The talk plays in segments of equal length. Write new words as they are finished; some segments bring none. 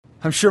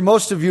I'm sure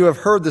most of you have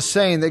heard the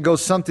saying that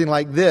goes something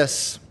like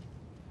this: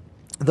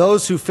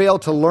 those who fail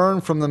to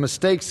learn from the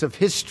mistakes of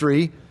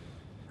history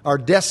are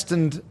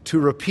destined to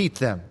repeat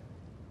them.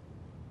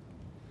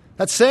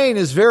 That saying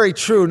is very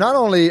true, not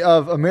only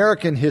of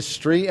American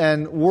history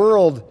and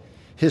world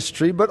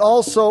history, but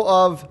also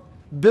of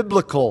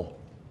biblical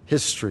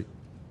history.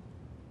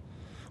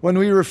 When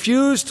we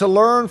refuse to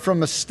learn from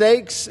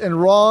mistakes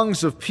and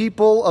wrongs of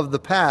people of the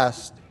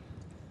past,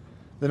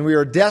 then we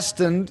are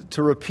destined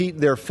to repeat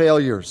their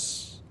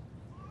failures.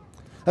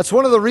 That's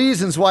one of the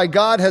reasons why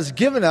God has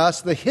given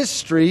us the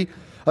history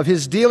of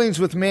His dealings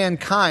with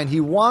mankind. He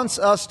wants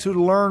us to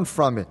learn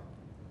from it.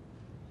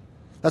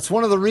 That's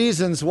one of the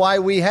reasons why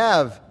we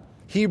have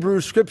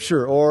Hebrew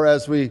Scripture, or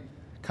as we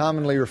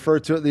commonly refer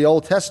to it, the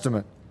Old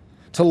Testament,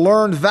 to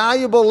learn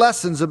valuable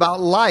lessons about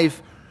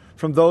life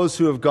from those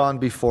who have gone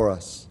before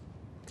us.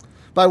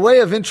 By way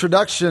of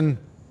introduction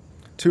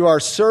to our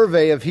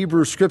survey of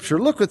Hebrew Scripture,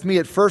 look with me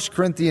at 1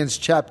 Corinthians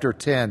chapter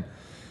 10.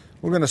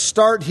 We're going to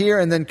start here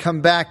and then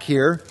come back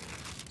here.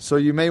 So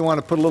you may want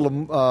to put a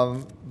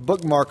little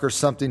bookmark or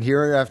something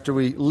here. After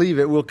we leave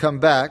it, we'll come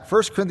back.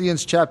 1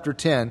 Corinthians chapter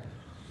 10,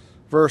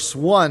 verse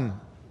 1.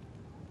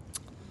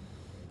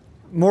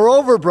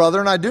 Moreover,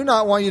 brethren, I do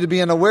not want you to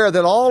be unaware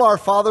that all our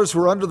fathers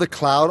were under the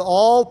cloud,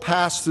 all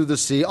passed through the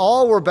sea,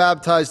 all were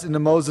baptized into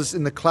Moses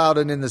in the cloud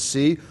and in the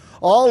sea,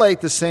 all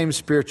ate the same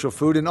spiritual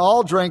food, and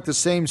all drank the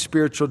same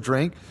spiritual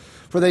drink.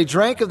 For they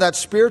drank of that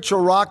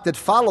spiritual rock that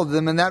followed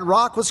them, and that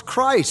rock was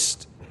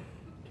Christ.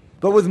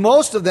 But with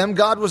most of them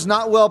God was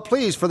not well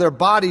pleased, for their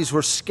bodies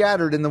were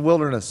scattered in the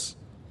wilderness.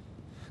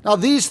 Now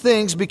these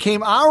things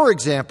became our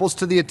examples,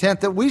 to the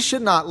intent that we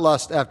should not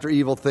lust after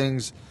evil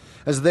things,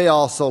 as they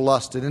also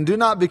lusted. And do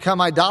not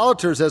become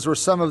idolaters, as were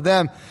some of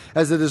them,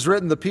 as it is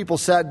written, the people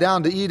sat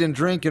down to eat and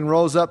drink and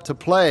rose up to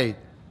play.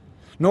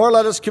 Nor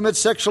let us commit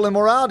sexual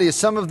immorality, as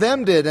some of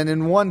them did, and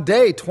in one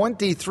day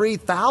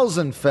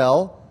 23,000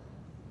 fell.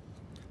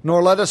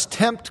 Nor let us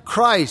tempt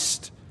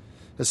Christ,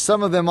 as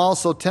some of them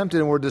also tempted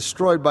and were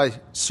destroyed by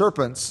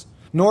serpents.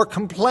 Nor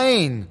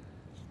complain,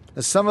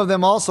 as some of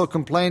them also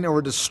complained and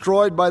were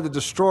destroyed by the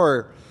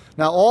destroyer.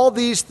 Now all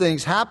these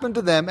things happened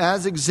to them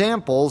as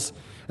examples,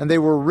 and they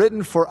were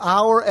written for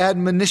our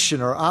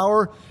admonition, or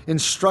our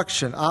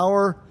instruction,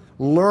 our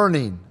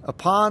learning,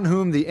 upon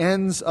whom the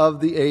ends of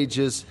the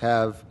ages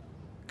have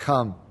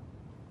come.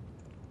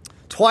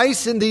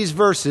 Twice in these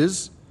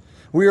verses,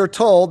 we are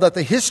told that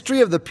the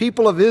history of the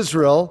people of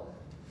Israel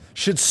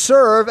should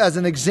serve as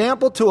an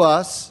example to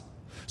us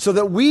so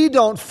that we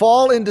don't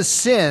fall into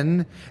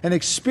sin and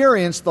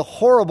experience the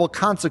horrible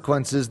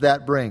consequences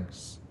that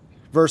brings.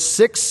 Verse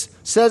 6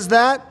 says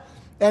that,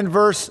 and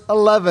verse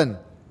 11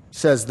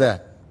 says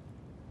that.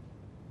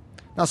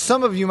 Now,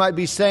 some of you might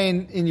be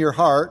saying in your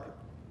heart,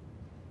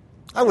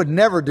 I would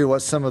never do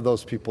what some of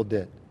those people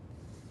did.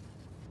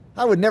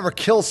 I would never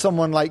kill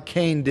someone like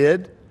Cain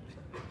did,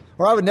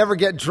 or I would never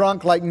get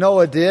drunk like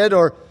Noah did,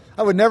 or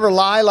I would never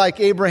lie like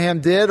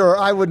Abraham did, or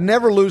I would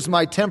never lose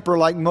my temper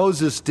like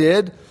Moses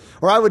did,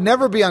 or I would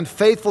never be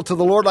unfaithful to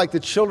the Lord like the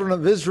children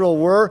of Israel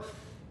were,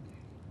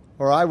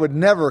 or I would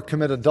never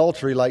commit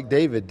adultery like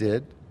David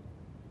did.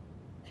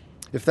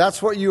 If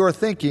that's what you are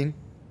thinking,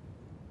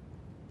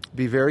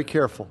 be very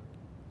careful.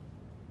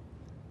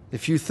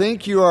 If you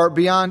think you are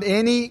beyond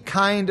any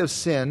kind of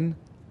sin,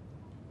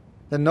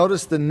 then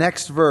notice the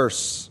next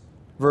verse,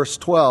 verse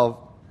 12.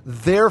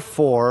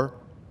 Therefore,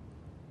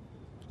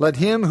 let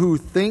him who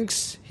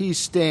thinks he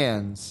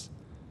stands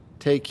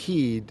take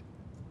heed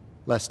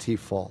lest he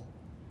fall.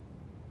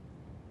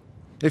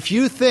 If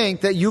you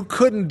think that you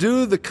couldn't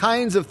do the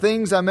kinds of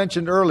things I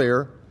mentioned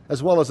earlier,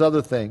 as well as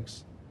other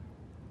things,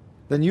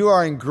 then you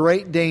are in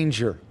great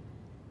danger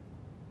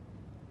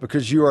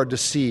because you are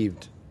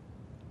deceived.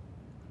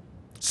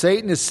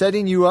 Satan is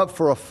setting you up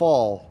for a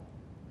fall,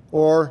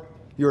 or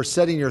you're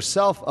setting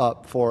yourself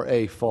up for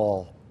a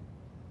fall.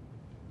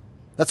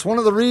 That's one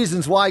of the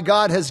reasons why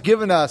God has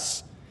given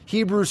us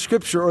Hebrew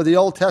Scripture, or the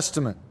Old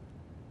Testament.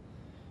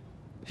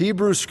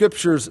 Hebrew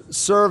Scriptures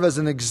serve as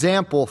an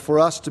example for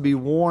us to be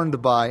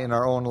warned by in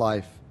our own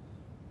life.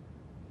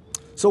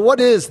 So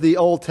what is the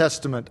Old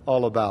Testament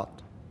all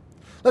about?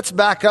 Let's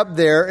back up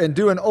there and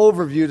do an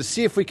overview to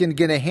see if we can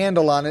get a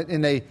handle on it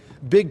in a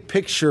big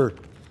picture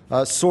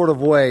sort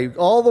of way.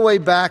 All the way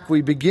back,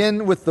 we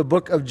begin with the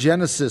book of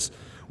Genesis,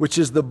 which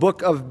is the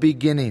book of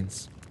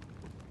beginnings.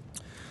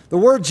 The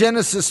word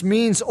Genesis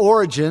means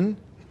origin,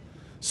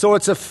 so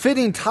it's a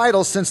fitting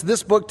title since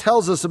this book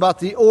tells us about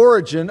the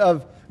origin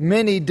of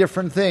many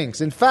different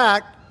things. In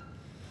fact,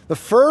 the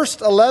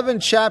first 11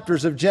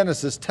 chapters of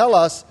Genesis tell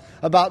us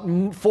about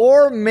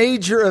 4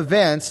 major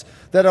events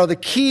that are the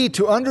key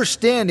to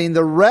understanding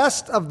the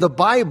rest of the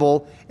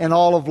Bible and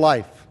all of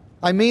life.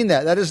 I mean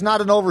that. That is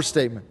not an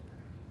overstatement.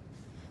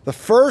 The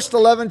first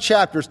 11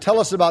 chapters tell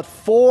us about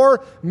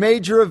 4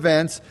 major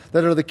events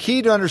that are the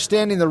key to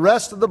understanding the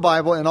rest of the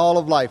Bible and all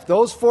of life.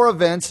 Those 4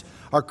 events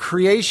are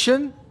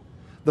creation,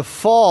 the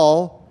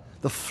fall,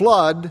 the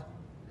flood,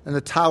 and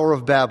the Tower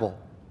of Babel.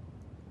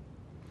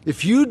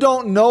 If you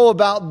don't know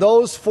about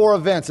those four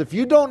events, if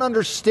you don't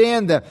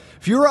understand them,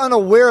 if you're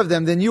unaware of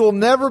them, then you will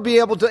never be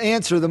able to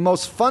answer the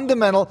most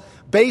fundamental,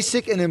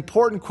 basic, and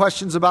important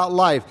questions about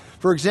life.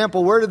 For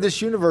example, where did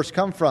this universe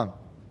come from?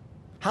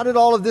 How did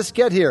all of this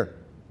get here?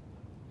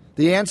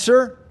 The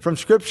answer from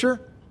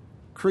Scripture?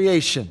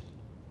 Creation.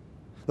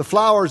 The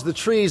flowers, the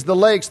trees, the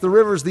lakes, the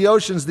rivers, the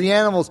oceans, the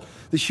animals,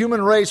 the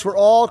human race were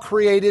all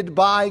created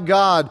by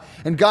God.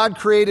 And God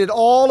created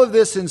all of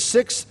this in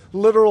 6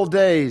 literal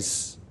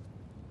days.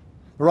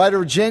 The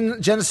writer of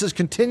Genesis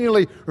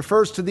continually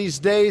refers to these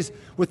days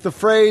with the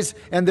phrase,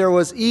 and there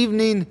was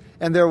evening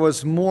and there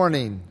was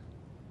morning.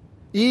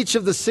 Each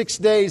of the 6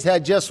 days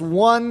had just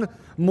one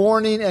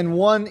morning and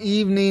one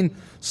evening,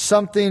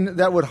 something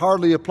that would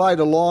hardly apply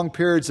to long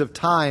periods of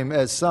time,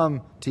 as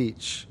some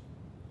teach.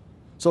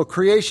 So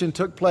creation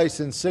took place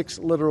in 6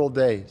 literal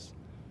days.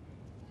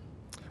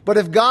 But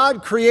if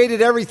God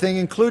created everything,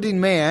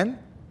 including man,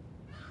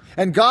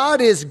 and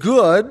God is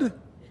good,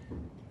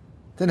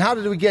 then how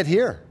did we get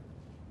here?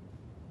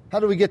 How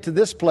did we get to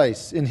this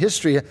place in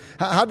history?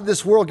 How did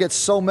this world get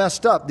so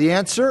messed up? The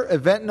answer,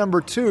 event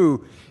number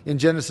 2 in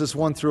Genesis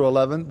 1 through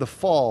 11, the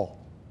fall.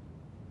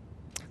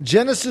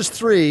 Genesis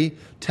 3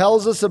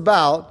 tells us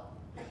about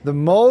the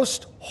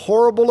most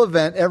horrible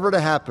event ever to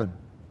happen,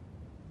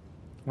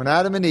 when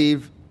Adam and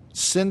Eve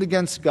sinned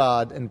against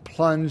God and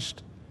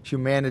plunged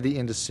humanity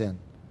into sin.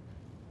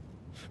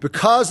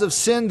 Because of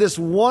sin, this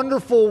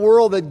wonderful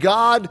world that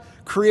God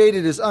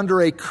created is under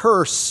a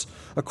curse,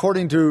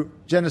 according to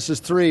Genesis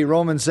 3,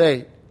 Romans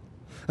 8.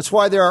 That's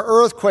why there are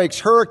earthquakes,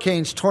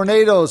 hurricanes,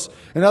 tornadoes,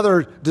 and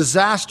other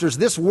disasters.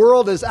 This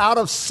world is out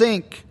of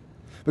sync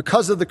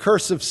because of the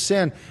curse of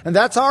sin. And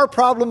that's our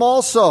problem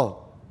also.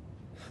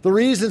 The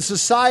reason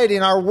society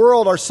and our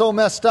world are so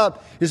messed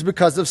up is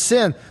because of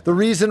sin. The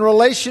reason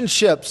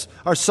relationships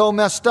are so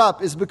messed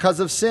up is because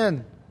of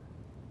sin.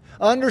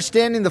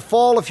 Understanding the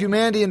fall of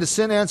humanity into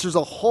sin answers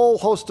a whole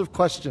host of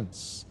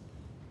questions.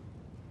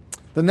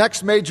 The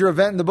next major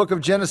event in the book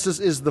of Genesis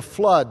is the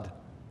flood.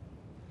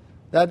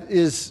 That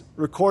is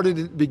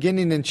recorded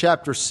beginning in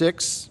chapter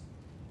 6.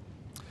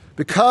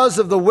 Because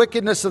of the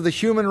wickedness of the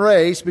human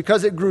race,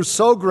 because it grew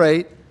so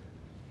great,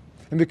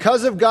 and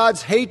because of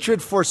God's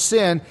hatred for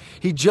sin,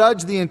 He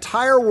judged the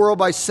entire world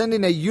by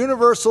sending a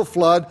universal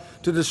flood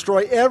to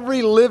destroy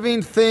every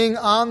living thing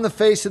on the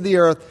face of the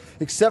earth,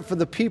 except for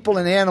the people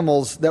and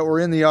animals that were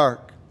in the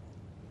ark.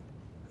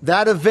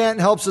 That event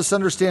helps us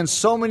understand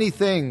so many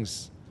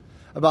things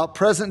about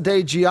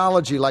present-day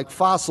geology, like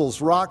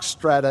fossils, rock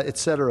strata,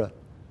 etc.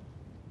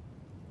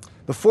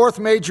 The fourth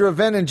major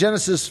event in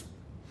Genesis,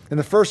 in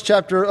the first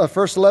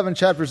 11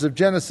 chapters of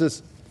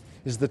Genesis,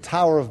 is the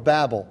Tower of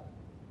Babel.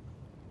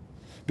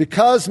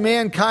 Because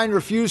mankind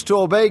refused to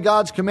obey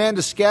God's command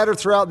to scatter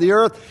throughout the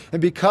earth,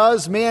 and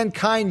because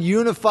mankind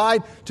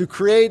unified to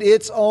create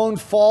its own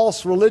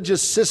false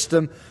religious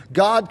system,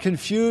 God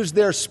confused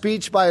their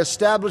speech by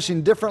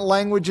establishing different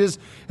languages,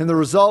 and the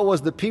result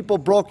was that people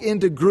broke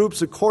into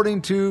groups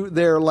according to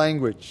their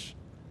language.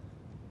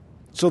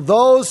 So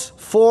those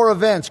 4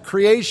 events,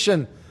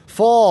 creation,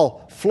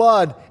 fall,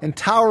 flood, and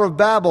Tower of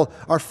Babel,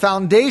 are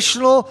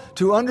foundational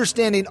to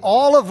understanding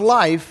all of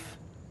life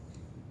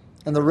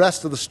and the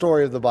rest of the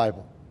story of the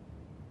Bible.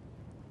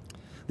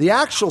 The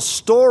actual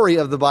story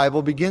of the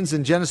Bible begins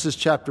in Genesis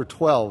chapter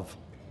 12,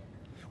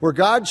 where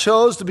God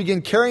chose to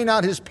begin carrying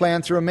out His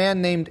plan through a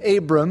man named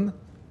Abram,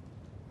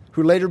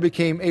 who later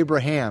became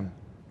Abraham.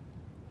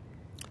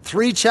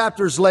 3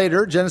 chapters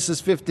later, Genesis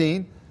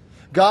 15,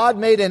 God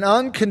made an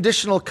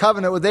unconditional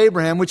covenant with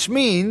Abraham, which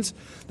means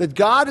that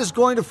God is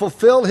going to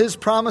fulfill His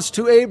promise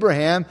to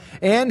Abraham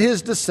and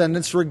his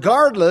descendants,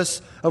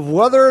 regardless of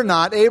whether or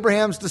not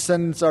Abraham's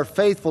descendants are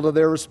faithful to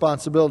their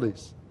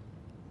responsibilities.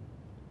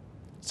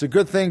 It's a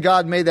good thing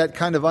God made that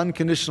kind of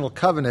unconditional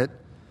covenant,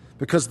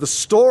 because the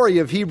story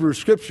of Hebrew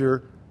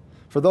Scripture,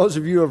 for those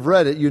of you who have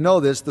read it, you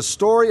know this, the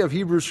story of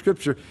Hebrew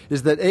Scripture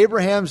is that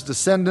Abraham's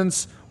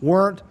descendants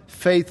weren't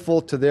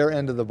faithful to their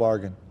end of the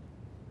bargain.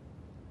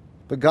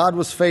 But God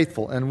was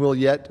faithful and will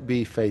yet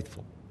be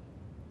faithful.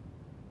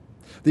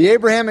 The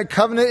Abrahamic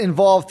covenant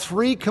involved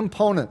 3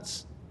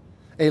 components: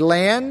 a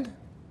land,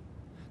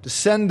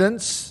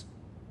 descendants,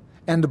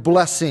 and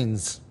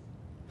blessings.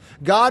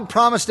 God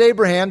promised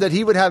Abraham that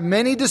he would have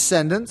many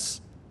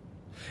descendants,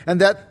 and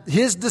that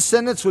his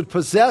descendants would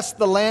possess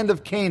the land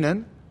of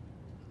Canaan,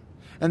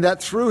 and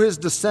that through his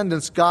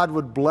descendants God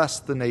would bless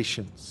the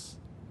nations.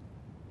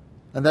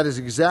 And that is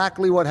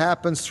exactly what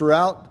happens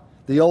throughout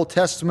the Old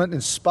Testament, in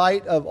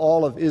spite of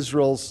all of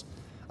Israel's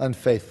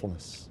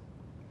unfaithfulness.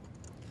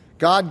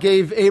 God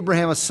gave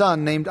Abraham a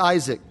son named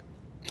Isaac.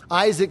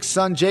 Isaac's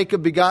son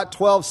Jacob begot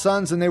 12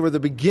 sons, and they were the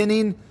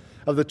beginning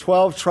of the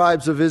 12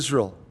 tribes of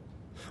Israel.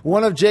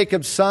 One of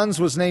Jacob's sons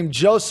was named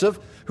Joseph,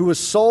 who was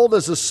sold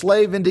as a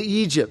slave into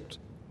Egypt.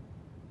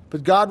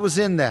 But God was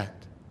in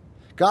that.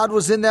 God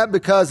was in that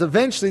because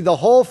eventually the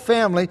whole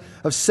family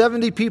of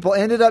 70 people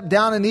ended up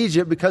down in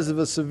Egypt because of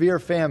a severe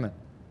famine.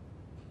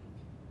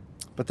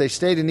 But they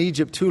stayed in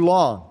Egypt too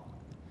long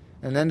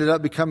and ended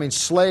up becoming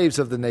slaves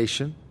of the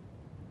nation.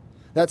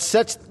 that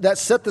set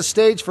the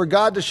stage for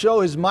God to show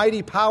His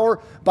mighty power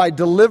by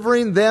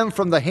delivering them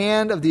from the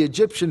hand of the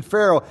Egyptian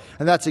Pharaoh.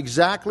 And that's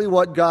exactly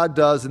what God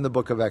does in the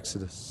book of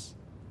Exodus.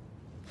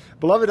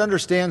 Beloved,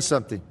 understand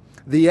something.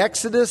 The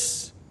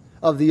Exodus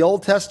of the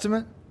Old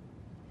Testament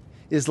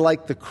is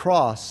like the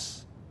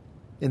cross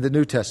in the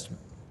New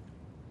Testament.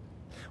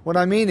 What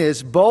I mean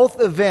is, both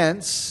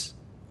events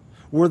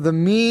were the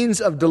means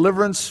of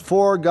deliverance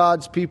for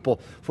God's people.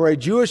 For a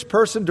Jewish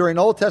person during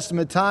Old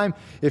Testament time,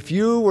 if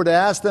you were to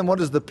ask them what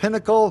is the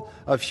pinnacle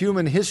of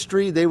human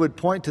history, they would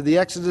point to the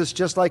Exodus,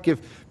 just like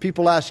if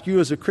people ask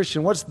you as a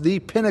Christian, what's the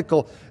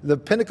pinnacle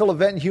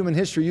event in human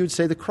history, you'd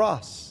say the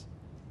cross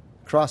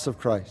of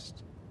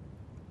Christ.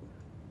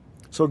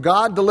 So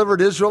God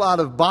delivered Israel out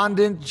of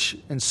bondage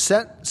and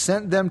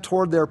sent them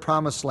toward their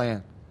promised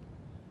land.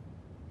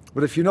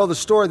 But if you know the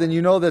story, then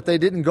you know that they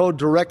didn't go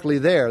directly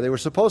there. They were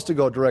supposed to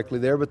go directly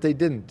there, but they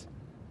didn't.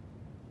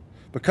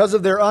 Because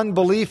of their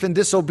unbelief and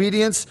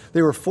disobedience,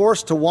 they were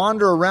forced to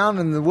wander around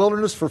in the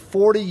wilderness for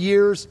 40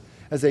 years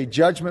as a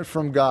judgment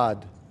from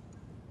God.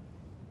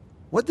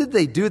 What did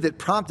they do that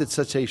prompted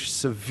such a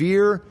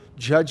severe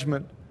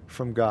judgment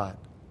from God?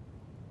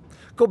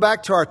 Go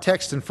back to our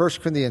text in 1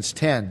 Corinthians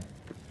 10.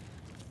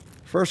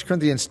 1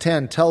 Corinthians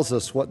 10 tells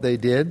us what they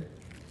did.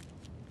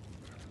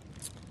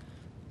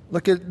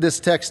 Look at this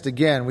text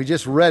again. We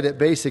just read it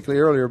basically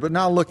earlier, but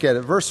now look at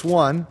it. Verse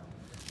 1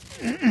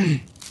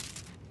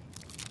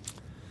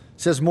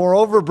 says,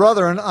 "Moreover,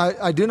 brethren,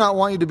 I do not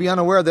want you to be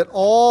unaware that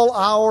all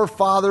our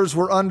fathers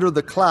were under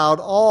the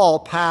cloud, all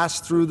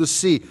passed through the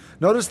sea."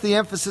 Notice the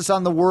emphasis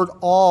on the word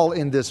all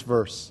in this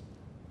verse.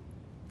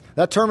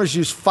 That term is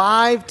used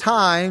 5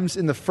 times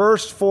in the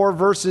first 4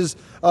 verses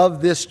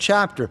of this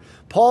chapter.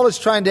 Paul is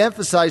trying to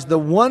emphasize the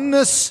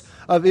oneness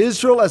of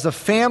Israel as a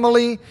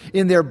family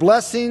in their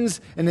blessings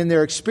and in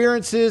their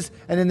experiences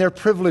and in their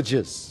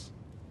privileges.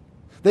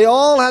 They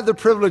all had the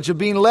privilege of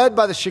being led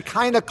by the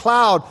Shekinah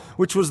cloud,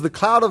 which was the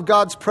cloud of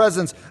God's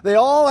presence. They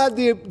all had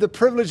the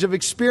privilege of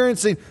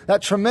experiencing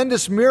that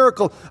tremendous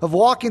miracle of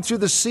walking through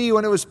the sea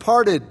when it was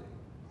parted.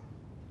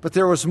 But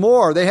there was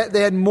more. They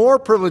had more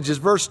privileges.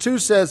 Verse 2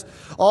 says,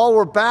 all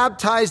were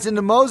baptized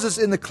into Moses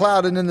in the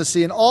cloud and in the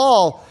sea. And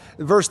all,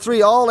 verse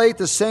 3, all ate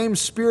the same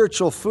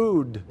spiritual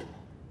food.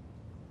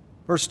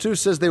 Verse 2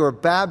 says they were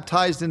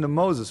baptized into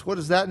Moses. What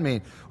does that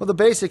mean? Well, the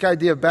basic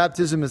idea of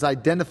baptism is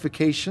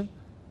identification.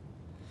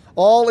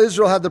 All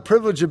Israel had the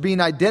privilege of being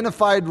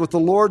identified with the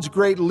Lord's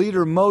great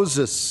leader,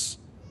 Moses.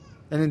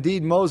 And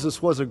indeed, Moses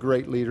was a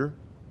great leader.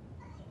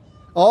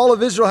 All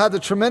of Israel had the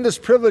tremendous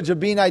privilege of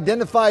being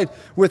identified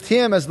with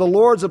him as the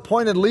Lord's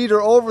appointed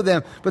leader over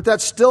them. But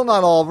that's still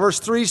not all. Verse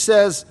 3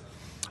 says,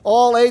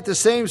 all ate the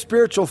same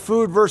spiritual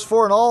food. Verse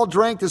 4, and all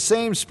drank the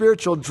same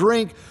spiritual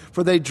drink,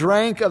 for they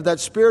drank of that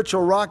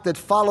spiritual rock that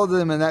followed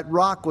them, and that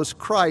rock was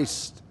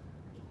Christ.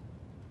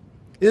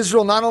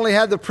 Israel not only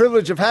had the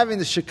privilege of having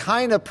the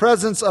Shekinah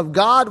presence of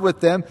God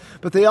with them,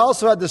 but they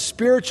also had the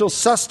spiritual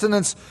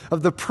sustenance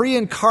of the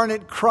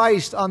pre-incarnate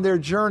Christ on their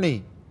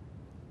journey.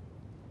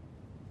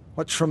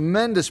 What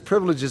tremendous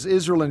privileges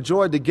Israel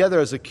enjoyed together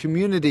as a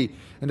community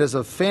and as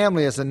a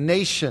family, as a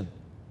nation.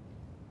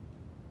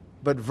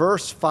 But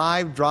verse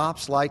 5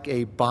 drops like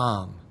a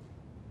bomb.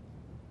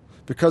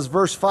 Because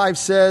verse 5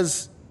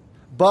 says,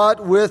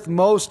 but with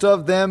most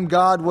of them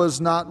God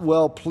was not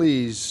well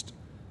pleased,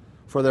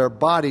 for their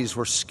bodies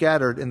were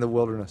scattered in the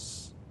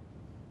wilderness.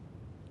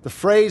 The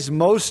phrase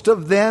most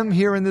of them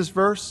here in this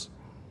verse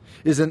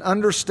is an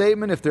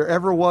understatement if there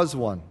ever was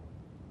one.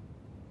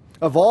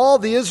 Of all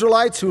the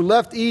Israelites who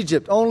left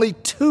Egypt, only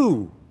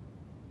 2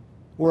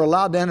 were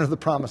allowed to enter the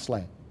promised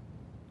land.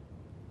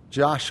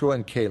 Joshua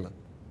and Caleb.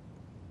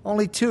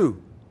 Only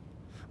 2.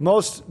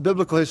 Most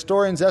biblical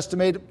historians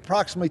estimate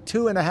approximately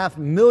 2.5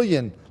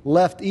 million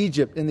left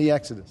Egypt in the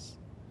Exodus.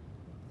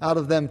 Out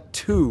of them,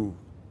 2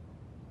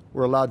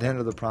 were allowed to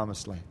enter the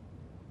promised land.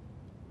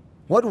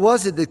 What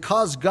was it that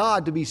caused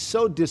God to be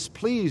so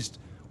displeased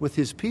with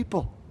his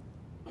people?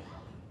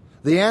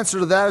 The answer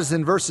to that is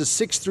in verses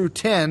 6 through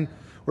 10,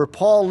 where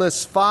Paul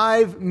lists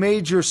 5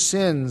 major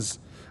sins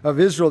of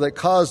Israel that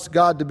caused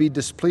God to be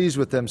displeased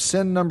with them.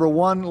 Sin number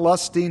 1,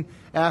 lusting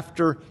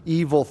after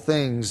evil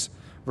things.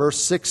 Verse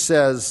 6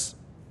 says,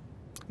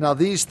 now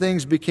these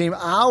things became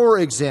our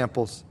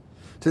examples,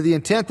 to the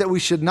intent that we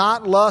should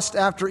not lust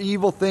after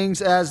evil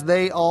things as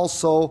they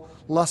also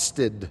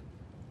lusted.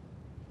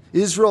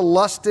 Israel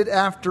lusted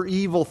after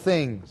evil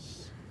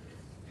things.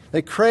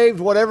 They craved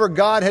whatever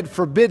God had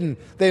forbidden.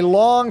 They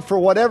longed for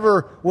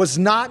whatever was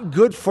not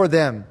good for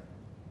them.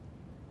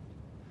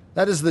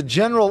 That is the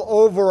general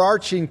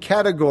overarching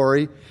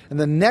category, and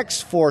the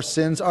next 4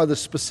 sins are the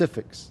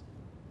specifics.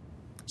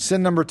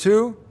 Sin number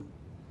 2,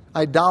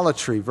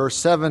 idolatry. Verse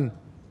 7,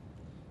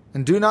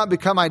 and do not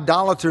become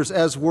idolaters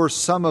as were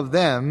some of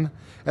them,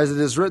 as it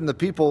is written, the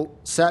people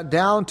sat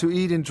down to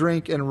eat and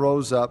drink and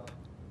rose up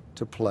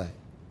to play.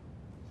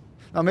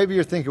 Now maybe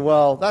you're thinking,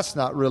 well, that's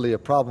not really a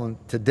problem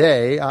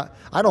today.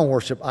 I don't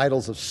worship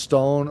idols of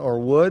stone or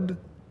wood.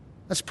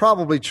 That's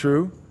probably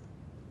true.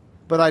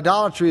 But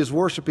idolatry is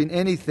worshiping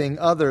anything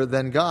other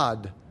than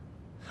God.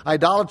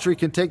 Idolatry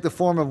can take the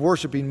form of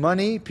worshiping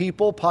money,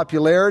 people,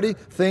 popularity,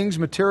 things,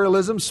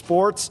 materialism,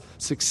 sports,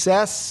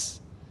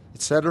 success,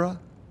 etc.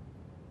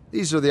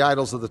 These are the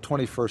idols of the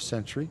 21st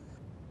century.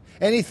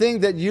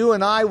 Anything that you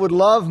and I would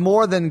love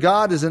more than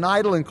God is an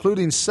idol,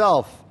 including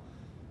self,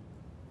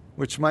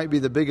 which might be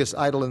the biggest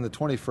idol in the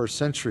 21st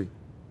century.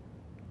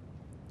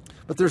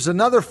 But there's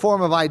another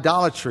form of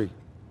idolatry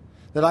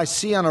that I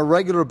see on a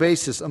regular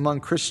basis among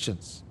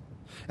Christians.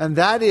 And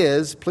that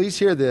is, please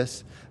hear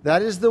this,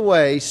 that is the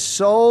way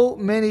so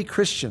many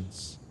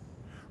Christians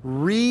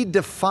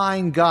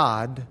redefine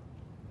God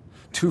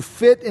to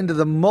fit into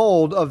the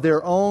mold of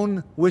their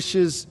own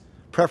wishes,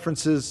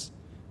 preferences,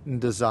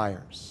 and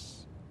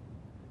desires.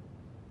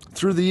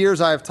 Through the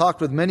years, I have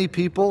talked with many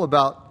people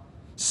about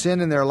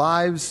sin in their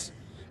lives,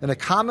 and a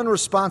common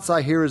response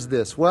I hear is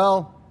this: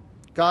 well,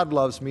 God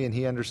loves me and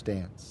He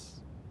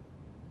understands.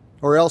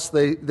 Or else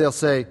they'll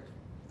say,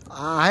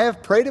 I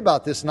have prayed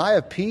about this and I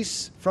have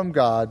peace from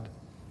God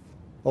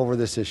over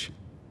this issue.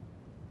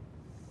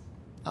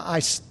 I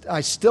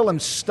still am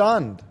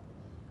stunned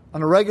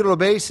on a regular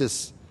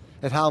basis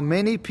at how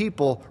many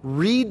people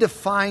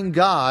redefine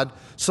God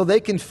so they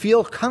can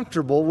feel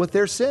comfortable with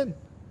their sin.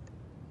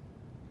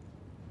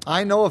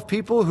 I know of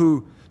people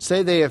who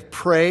say they have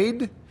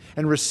prayed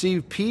and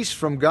received peace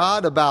from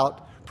God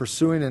about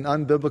pursuing an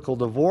unbiblical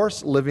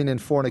divorce, living in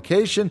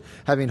fornication,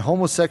 having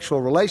homosexual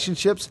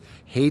relationships,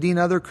 hating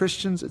other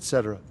Christians,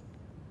 etc.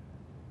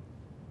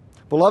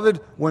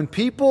 Beloved, when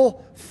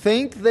people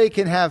think they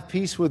can have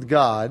peace with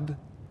God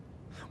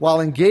while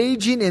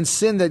engaging in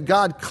sin that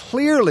God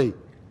clearly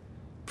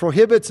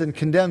prohibits and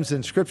condemns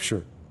in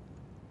Scripture,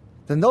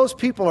 then those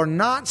people are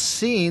not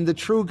seeing the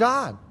true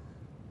God.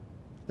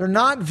 They're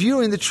not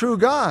viewing the true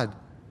God.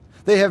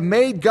 They have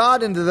made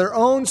God into their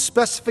own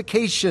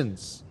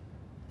specifications.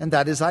 And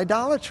that is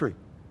idolatry.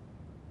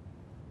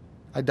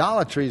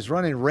 Idolatry is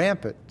running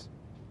rampant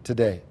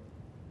today.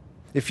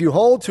 If you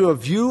hold to a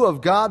view of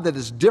God that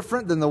is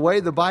different than the way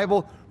the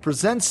Bible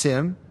presents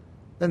Him,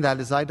 then that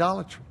is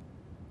idolatry.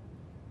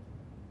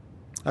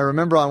 I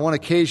remember on one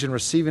occasion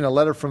receiving a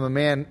letter from a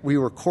man. We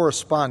were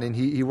corresponding.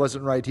 He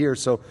wasn't right here,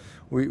 so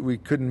we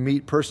couldn't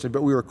meet personally,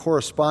 but we were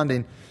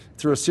corresponding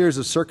through a series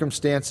of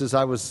circumstances.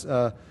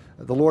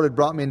 The Lord had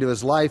brought me into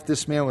his life.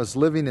 This man was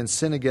living in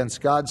sin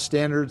against God's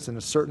standards in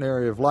a certain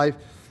area of life.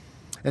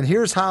 And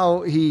here's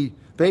how he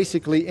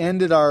basically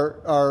ended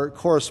our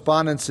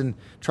correspondence and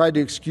tried to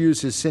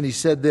excuse his sin. He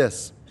said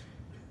this: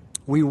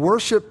 we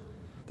worship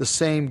the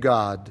same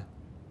God,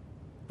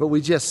 but we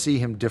just see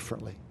Him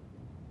differently.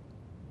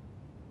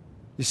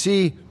 You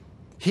see,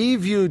 he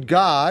viewed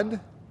God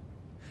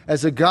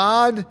as a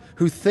God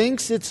who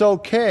thinks it's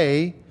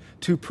okay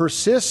to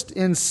persist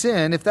in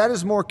sin if that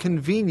is more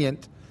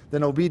convenient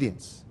than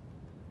obedience,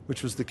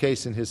 which was the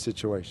case in his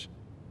situation.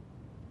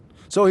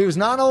 So he was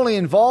not only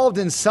involved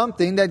in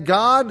something that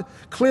God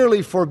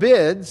clearly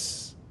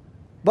forbids,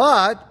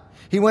 but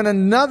he went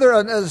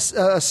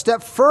a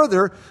step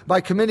further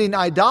by committing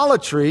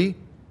idolatry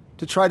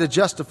to try to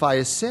justify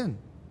his sin.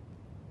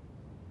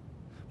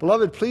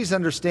 Beloved, please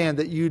understand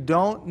that you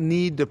don't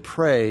need to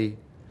pray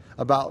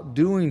about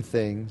doing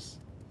things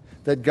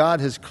that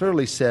God has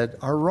clearly said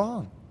are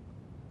wrong.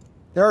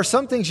 There are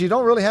some things you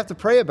don't really have to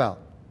pray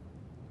about.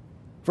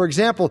 For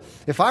example,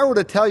 if I were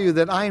to tell you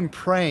that I'm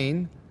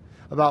praying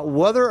about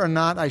whether or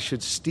not I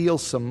should steal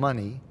some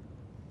money,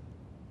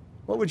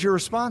 what would your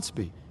response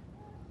be?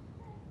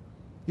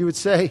 You would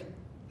say,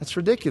 that's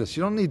ridiculous.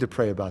 You don't need to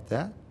pray about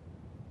that.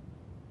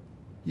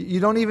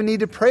 You don't even need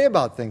to pray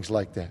about things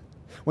like that.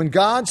 When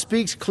God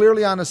speaks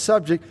clearly on a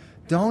subject,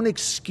 don't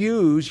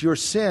excuse your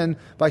sin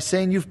by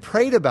saying you've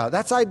prayed about it.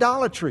 That's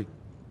idolatry.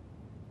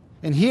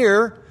 And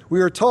here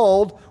we are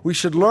told we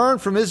should learn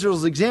from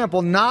Israel's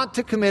example not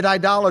to commit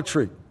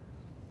idolatry.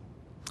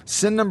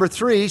 Sin number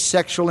 3,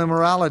 sexual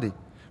immorality.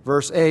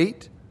 Verse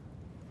 8,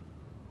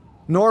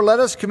 nor let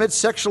us commit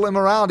sexual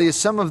immorality as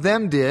some of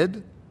them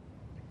did,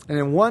 and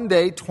in one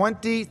day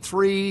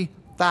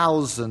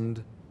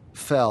 23,000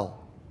 fell.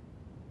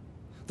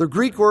 The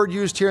Greek word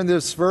used here in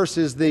this verse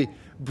is the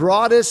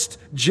broadest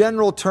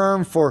general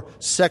term for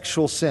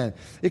sexual sin.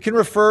 It can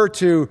refer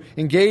to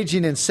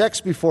engaging in sex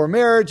before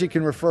marriage. It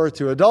can refer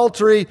to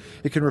adultery.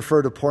 It can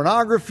refer to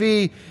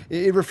pornography.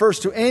 It refers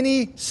to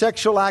any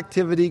sexual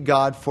activity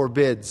God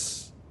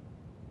forbids.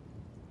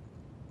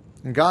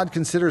 And God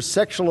considers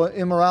sexual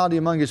immorality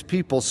among His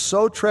people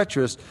so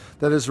treacherous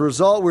that as a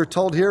result, we're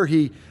told here,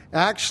 He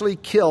actually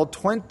killed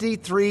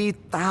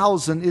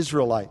 23,000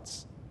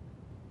 Israelites.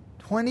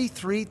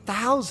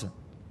 23,000.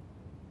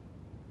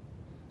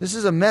 This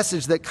is a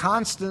message that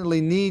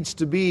constantly needs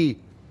to be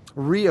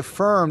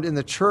reaffirmed in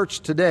the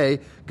church today.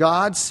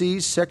 God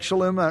sees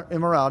sexual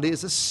immorality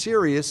as a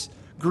serious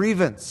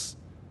grievance,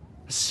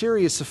 a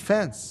serious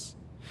offense.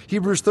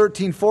 Hebrews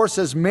 13:4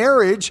 says,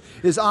 marriage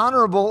is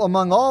honorable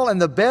among all,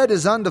 and the bed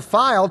is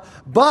undefiled,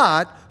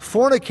 but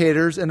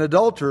fornicators and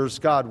adulterers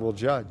God will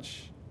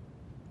judge.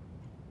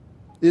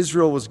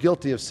 Israel was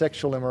guilty of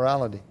sexual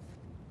immorality.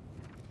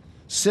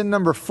 Sin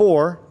number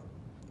 4,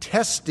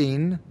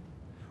 testing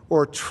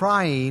or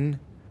trying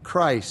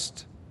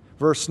Christ.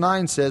 Verse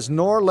 9 says,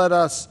 nor let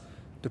us,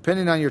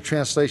 depending on your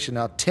translation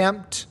now,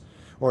 tempt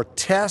or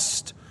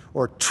test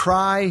or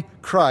try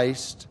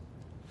Christ,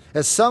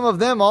 as some of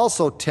them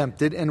also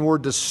tempted and were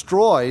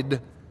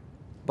destroyed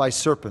by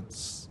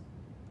serpents.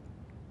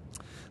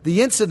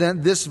 The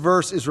incident this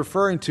verse is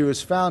referring to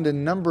is found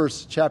in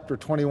Numbers chapter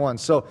 21.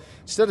 So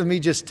instead of me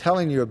just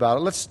telling you about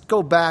it, let's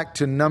go back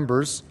to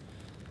Numbers,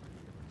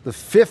 the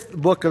fifth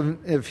book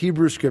of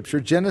Hebrew Scripture,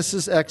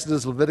 Genesis,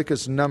 Exodus,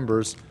 Leviticus,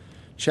 Numbers,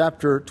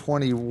 chapter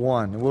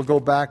 21. And we'll go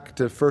back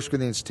to 1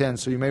 Corinthians 10,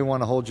 so you may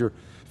want to hold your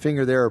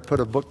finger there or put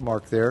a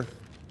bookmark there.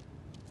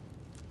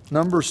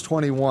 Numbers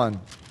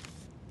 21,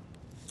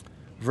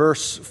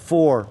 verse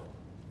 4.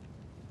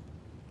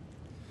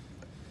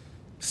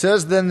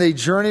 Says, then they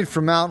journeyed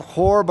from Mount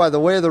Hor by the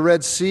way of the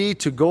Red Sea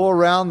to go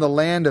around the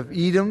land of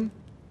Edom.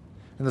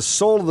 And the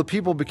soul of the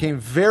people became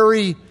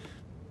very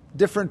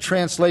different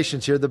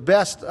translations here. The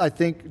best, I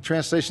think,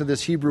 translation of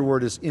this Hebrew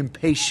word is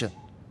impatient.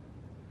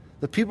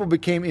 The people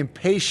became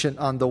impatient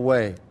on the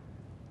way.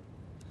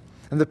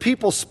 And the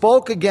people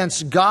spoke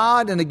against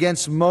God and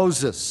against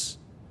Moses.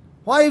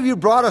 Why have you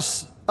brought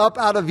us up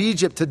out of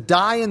Egypt to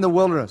die in the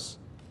wilderness?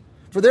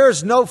 For there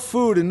is no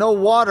food and no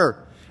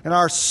water, and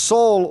our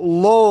soul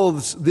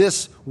loathes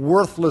this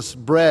worthless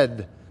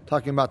bread.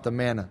 Talking about the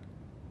manna.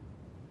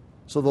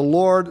 So the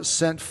Lord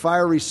sent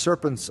fiery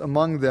serpents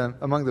among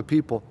the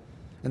people,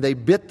 and they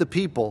bit the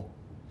people,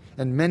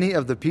 and many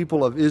of the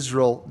people of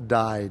Israel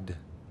died.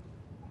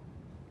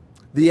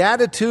 The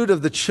attitude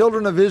of the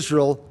children of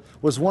Israel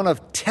was one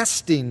of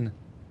testing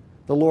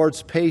the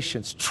Lord's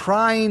patience,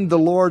 trying the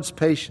Lord's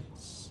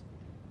patience.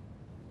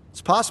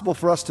 It's possible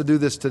for us to do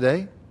this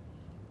today.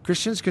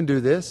 Christians can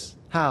do this.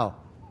 How?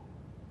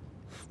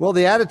 Well,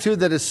 the attitude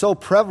that is so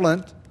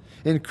prevalent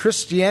in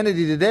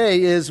Christianity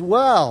today is,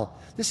 well,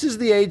 this is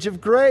the age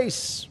of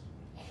grace.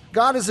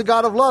 God is a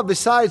God of love.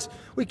 Besides,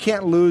 we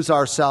can't lose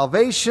our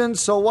salvation,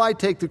 so why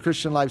take the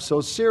Christian life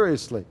so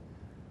seriously?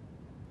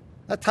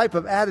 That type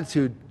of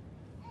attitude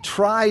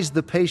tries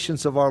the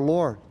patience of our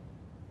Lord.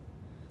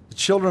 The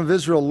children of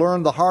Israel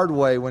learned the hard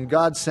way when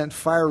God sent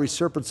fiery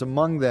serpents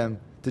among them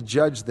to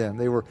judge them.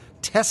 They were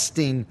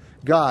testing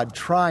God,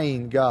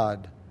 trying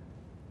God.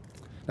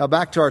 Now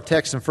back to our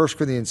text in 1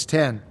 Corinthians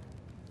 10.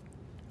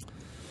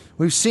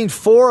 We've seen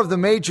 4 of the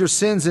major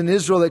sins in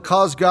Israel that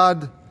caused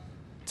God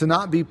to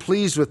not be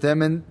pleased with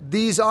them, and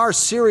these are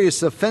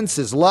serious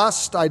offenses: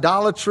 lust,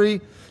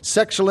 idolatry,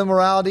 sexual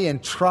immorality,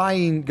 and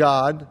trying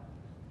God.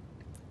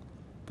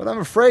 But I'm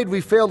afraid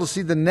we fail to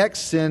see the next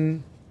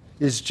sin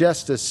is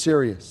just as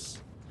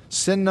serious.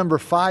 Sin number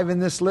 5 in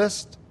this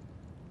list,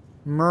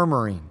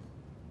 murmuring.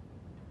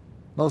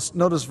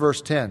 Notice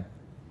verse 10.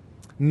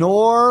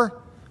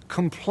 Nor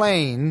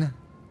complain,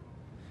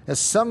 as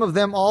some of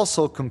them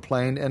also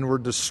complained and were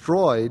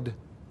destroyed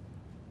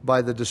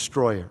by the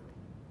destroyer.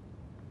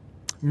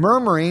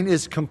 Murmuring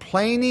is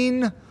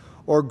complaining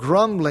or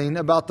grumbling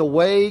about the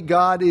way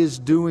God is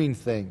doing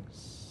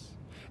things.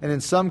 And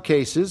in some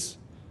cases,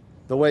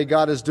 the way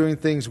God is doing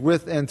things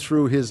with and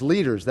through His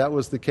leaders. That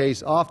was the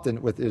case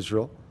often with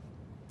Israel.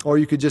 Or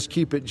you could just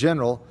keep it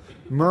general.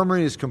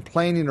 Murmuring is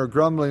complaining or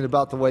grumbling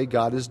about the way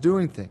God is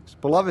doing things.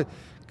 Beloved,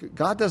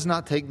 God does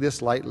not take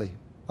this lightly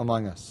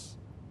among us.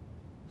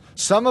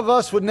 Some of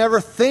us would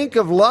never think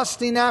of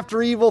lusting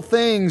after evil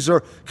things,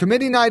 or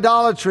committing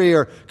idolatry,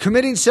 or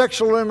committing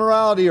sexual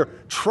immorality, or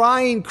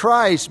trying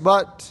Christ,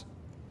 but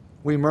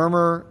we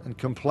murmur and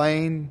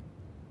complain.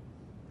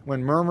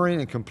 When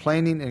murmuring and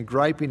complaining and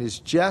griping is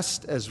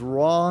just as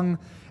wrong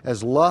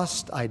as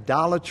lust,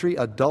 idolatry,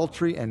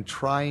 adultery, and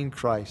trying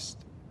Christ.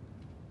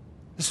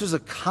 This was a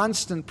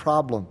constant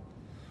problem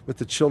with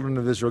the children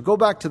of Israel. Go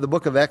back to the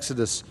book of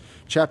Exodus,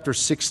 chapter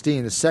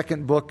 16, the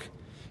second book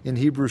in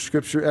Hebrew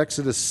Scripture,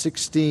 Exodus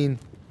 16.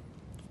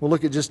 We'll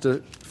look at just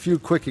a few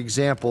quick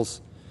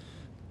examples.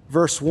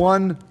 Verse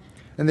 1,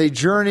 and they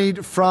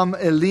journeyed from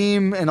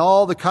Elim, and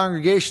all the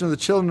congregation of the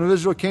children of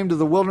Israel came to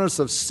the wilderness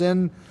of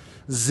Sin.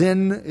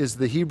 Zin is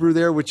the Hebrew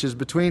there, which is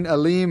between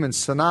Elim and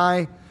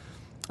Sinai.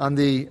 On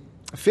the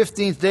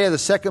 15th day of the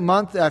second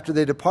month after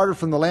they departed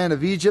from the land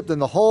of Egypt,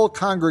 and the whole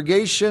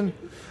congregation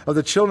of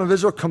the children of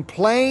Israel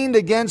complained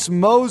against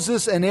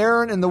Moses and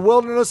Aaron in the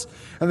wilderness.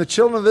 And the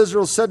children of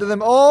Israel said to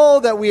them, "Oh,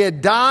 that we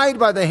had died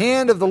by the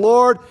hand of the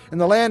Lord in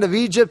the land of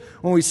Egypt,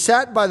 when we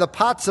sat by the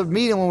pots of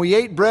meat and when we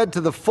ate bread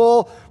to the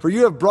full. For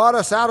you have brought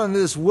us out into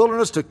this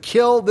wilderness to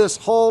kill this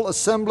whole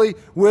assembly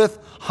with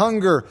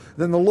hunger."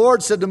 Then the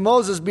Lord said to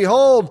Moses,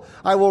 "Behold,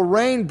 I will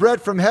rain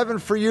bread from heaven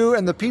for you,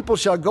 and the people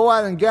shall go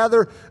out and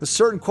gather a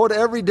certain quota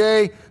every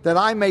day, that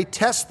I may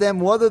test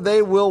them whether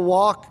they will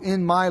walk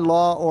in my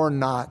law or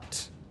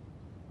not."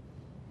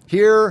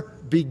 Here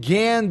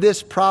began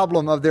this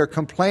problem of their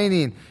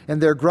complaining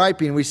and their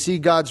griping. We see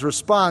God's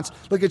response.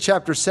 Look at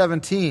chapter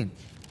 17.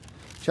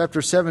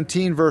 Chapter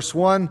 17, verse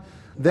 1.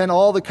 Then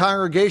all the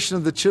congregation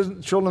of the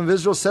children of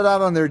Israel set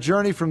out on their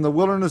journey from the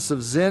wilderness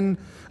of Zin,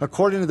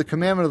 according to the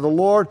commandment of the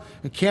Lord,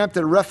 and camped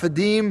at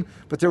Rephidim,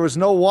 but there was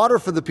no water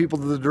for the people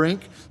to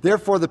drink.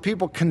 Therefore the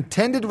people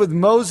contended with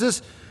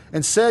Moses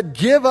and said,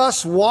 "Give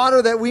us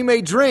water that we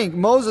may drink."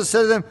 Moses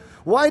said to them,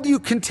 "Why do you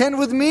contend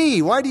with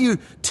me? Why do you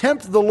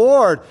tempt the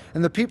Lord?"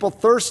 And the people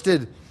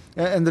thirsted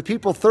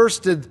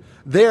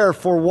there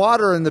for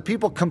water, and the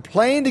people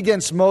complained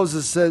against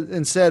Moses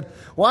and said,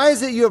 "Why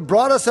is it you have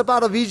brought us up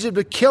out of Egypt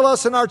to kill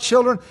us and our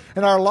children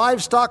and our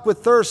livestock with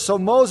thirst?" So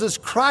Moses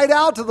cried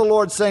out to the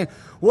Lord, saying,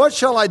 "What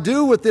shall I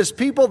do with this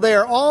people? They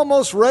are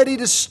almost ready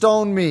to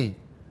stone me."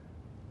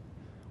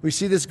 We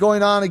see this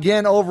going on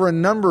again over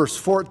in Numbers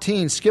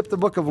 14. Skip the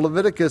book of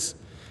Leviticus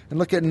and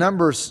look at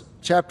Numbers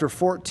chapter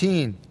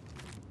 14.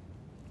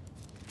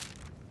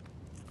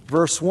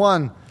 Verse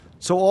 1.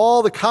 So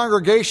all the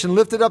congregation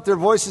lifted up their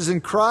voices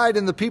and cried,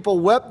 and the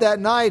people wept that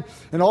night,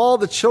 and all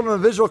the children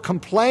of Israel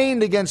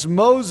complained against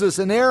Moses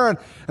and Aaron.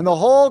 And the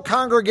whole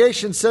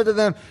congregation said to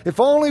them, "If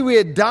only we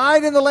had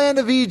died in the land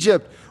of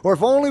Egypt, or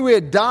if only we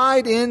had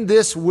died in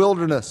this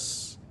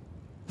wilderness."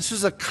 This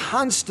was a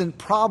constant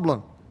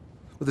problem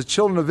with the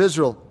children of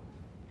Israel.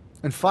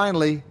 And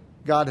finally,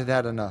 God had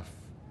had enough.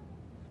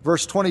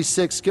 Verse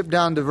 26, skip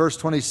down to verse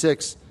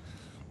 26.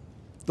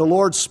 The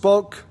Lord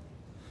spoke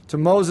to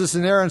Moses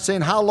and Aaron,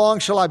 saying, "How long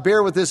shall I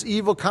bear with this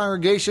evil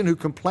congregation who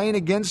complain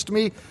against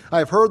me? I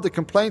have heard the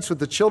complaints which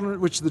the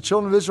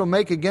children of Israel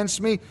make against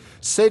me.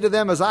 Say to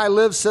them, as I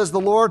live, says the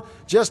Lord,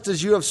 just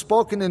as you have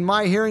spoken in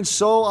my hearing,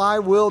 so I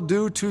will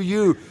do to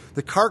you.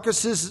 The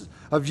carcasses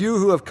of you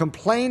who have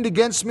complained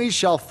against me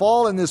shall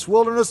fall in this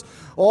wilderness.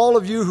 All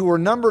of you who were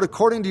numbered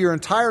according to your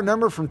entire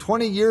number from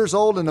 20 years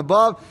old and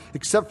above,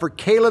 except for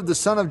Caleb the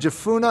son of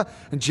Jephunneh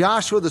and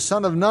Joshua the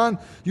son of Nun,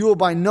 you will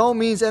by no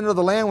means enter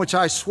the land which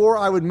I swore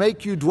I would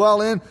make you dwell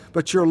in.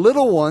 But your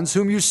little ones,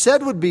 whom you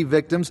said would be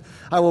victims,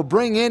 I will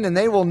bring in, and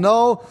they will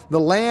know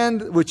the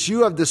land which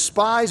you have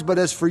despised. But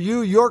as for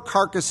you, your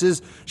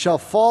carcasses shall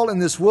fall in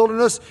this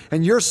wilderness,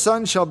 and your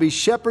sons shall be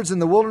shepherds in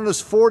the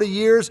wilderness 40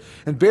 years,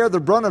 and bear the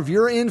brunt of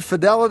your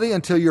infidelity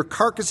until your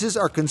carcasses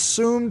are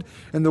consumed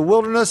in the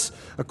wilderness,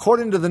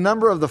 according to the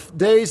number of the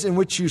days in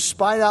which you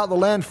spied out the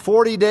land,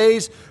 40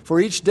 days. For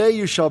each day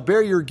you shall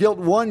bear your guilt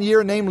 1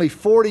 year, namely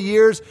 40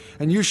 years,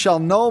 and you shall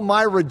know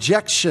my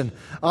rejection.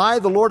 I,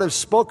 the Lord, have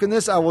spoken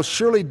this. I will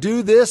surely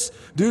do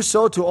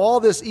so to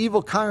all this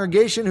evil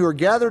congregation who are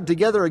gathered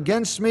together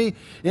against me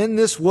in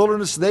this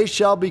wilderness. They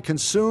shall be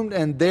consumed,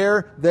 and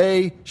there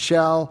they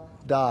shall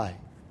die.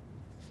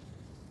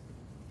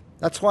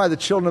 That's why the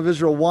children of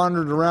Israel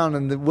wandered around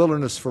in the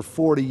wilderness for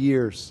 40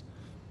 years.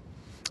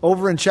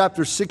 Over in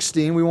chapter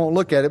 16, we won't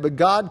look at it, but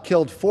God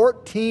killed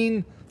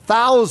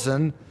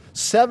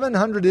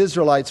 14,700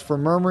 Israelites for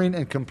murmuring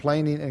and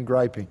complaining and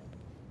griping.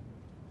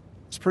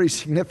 It's pretty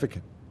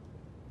significant.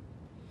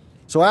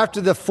 So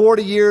after the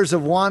 40 years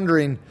of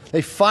wandering,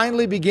 they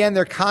finally began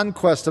their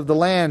conquest of the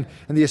land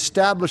and the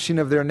establishing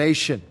of their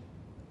nation.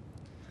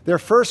 Their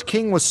first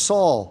king was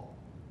Saul.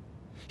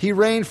 He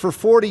reigned for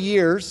 40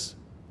 years.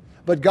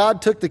 But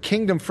God took the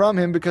kingdom from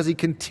him because he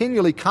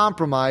continually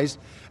compromised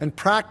and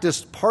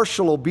practiced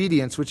partial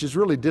obedience, which is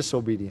really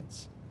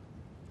disobedience.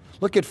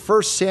 Look at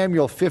 1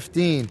 Samuel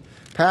 15,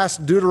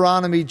 past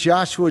Deuteronomy,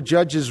 Joshua,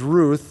 Judges,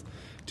 Ruth,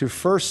 to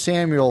 1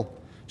 Samuel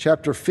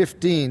chapter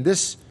 15.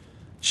 This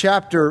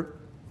chapter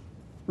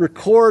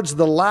records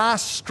the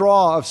last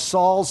straw of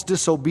Saul's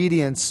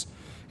disobedience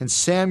and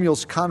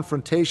Samuel's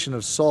confrontation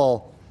of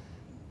Saul.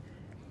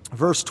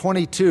 Verse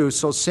 22,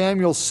 so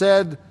Samuel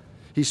said,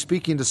 he's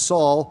speaking to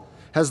Saul,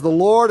 "Has the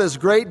Lord as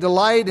great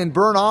delight in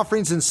burnt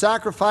offerings and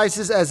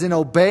sacrifices as in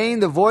obeying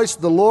the voice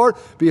of the Lord?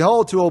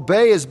 Behold, to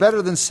obey is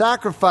better than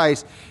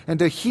sacrifice, and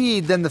to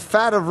heed than the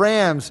fat of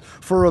rams.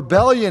 For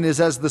rebellion is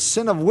as the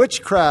sin of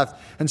witchcraft,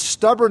 and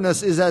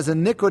stubbornness is as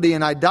iniquity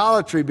and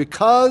idolatry.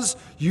 Because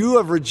you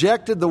have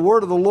rejected the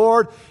word of the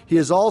Lord, he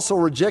has also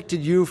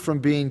rejected you from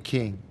being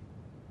king."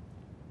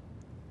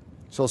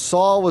 So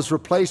Saul was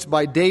replaced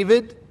by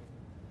David,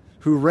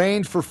 who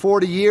reigned for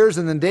 40 years,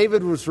 and then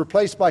David was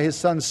replaced by his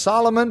son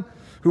Solomon,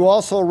 who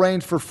also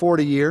reigned for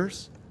 40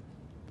 years.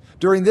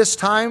 During this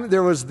time,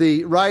 there was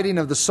the writing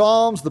of the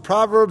Psalms, the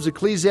Proverbs,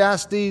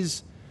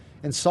 Ecclesiastes,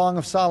 and Song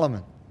of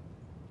Solomon.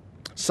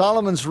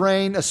 Solomon's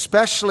reign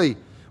especially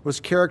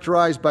was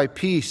characterized by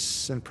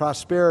peace and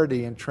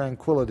prosperity and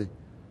tranquility.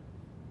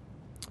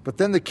 But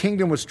then the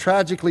kingdom was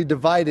tragically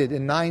divided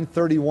in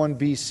 931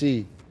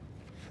 BC.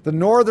 The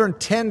northern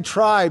 10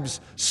 tribes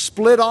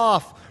split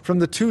off from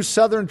the 2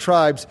 southern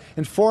tribes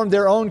and formed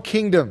their own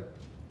kingdom.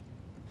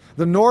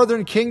 The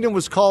northern kingdom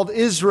was called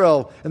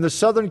Israel, and the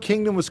southern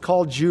kingdom was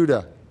called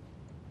Judah.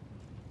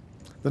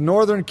 The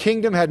northern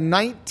kingdom had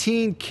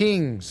 19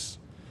 kings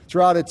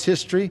throughout its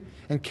history,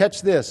 and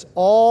catch this,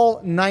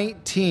 all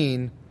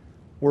 19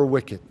 were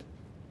wicked.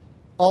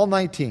 All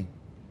 19.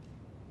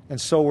 And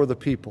so were the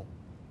people.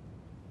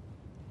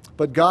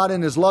 But God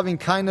in his loving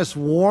kindness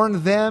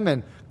warned them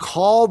and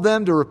called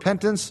them to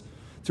repentance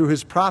through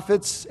his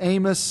prophets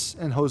Amos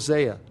and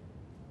Hosea.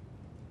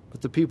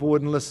 But the people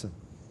wouldn't listen.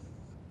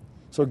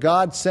 So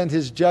God sent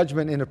his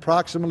judgment in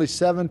approximately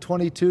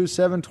 722,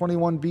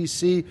 721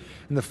 BC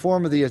in the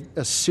form of the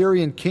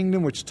Assyrian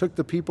kingdom, which took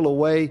the people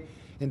away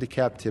into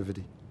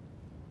captivity.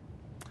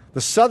 The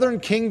southern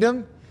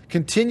kingdom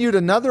continued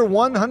another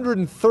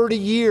 130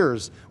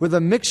 years with a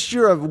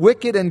mixture of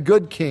wicked and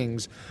good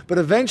kings. But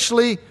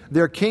eventually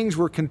their kings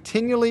were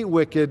continually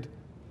wicked,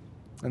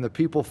 and the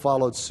people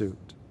followed suit.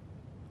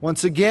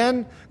 Once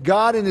again,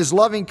 God in His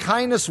loving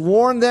kindness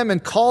warned them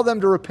and called them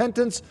to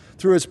repentance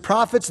through His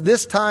prophets.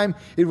 This time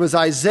it was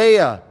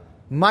Isaiah,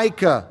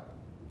 Micah,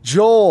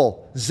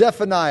 Joel,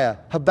 Zephaniah,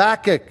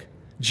 Habakkuk,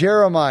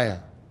 Jeremiah.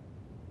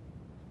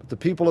 But the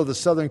people of the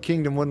southern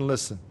kingdom wouldn't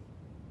listen.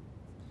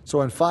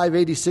 So in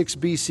 586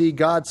 BC,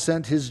 God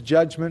sent His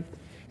judgment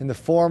in the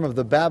form of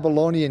the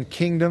Babylonian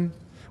kingdom,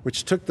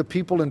 which took the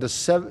people into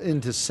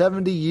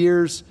 70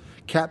 years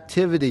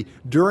captivity,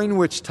 during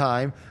which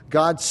time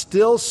God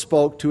still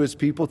spoke to His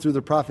people through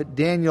the prophet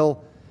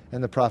Daniel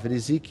and the prophet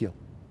Ezekiel.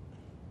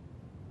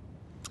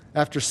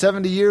 After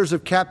 70 years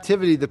of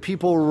captivity, the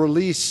people were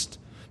released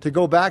to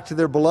go back to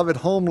their beloved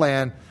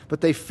homeland,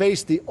 but they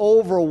faced the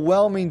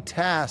overwhelming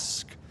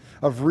task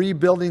of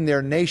rebuilding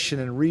their nation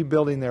and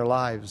rebuilding their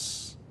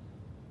lives.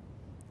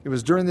 It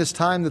was during this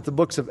time that the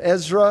books of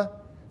Ezra,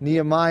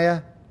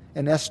 Nehemiah,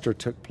 and Esther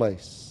took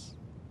place.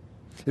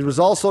 It was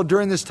also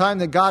during this time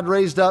that God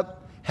raised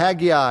up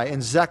Haggai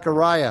and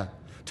Zechariah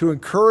to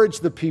encourage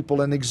the people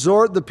and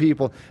exhort the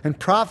people and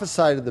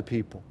prophesy to the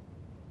people.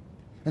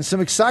 And some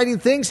exciting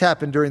things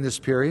happened during this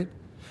period.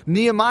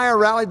 Nehemiah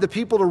rallied the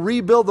people to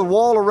rebuild the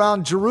wall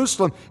around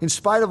Jerusalem in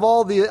spite of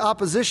all the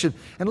opposition.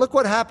 And look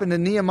what happened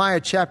in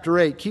Nehemiah chapter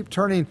 8. Keep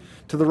turning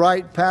to the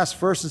right past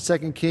 1st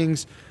and 2nd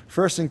Kings,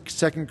 1st and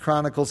 2nd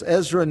Chronicles,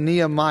 Ezra and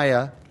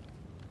Nehemiah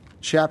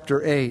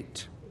chapter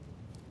 8.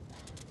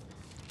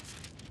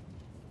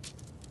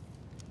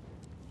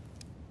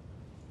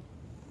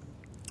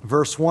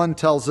 Verse 1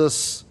 tells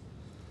us,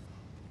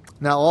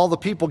 "Now all the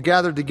people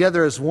gathered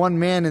together as one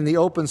man in the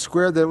open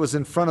square that was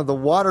in front of the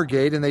water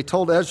gate, and they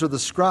told Ezra the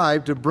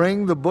scribe to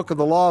bring the book of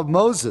the law of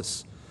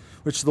Moses,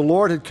 which the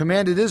Lord had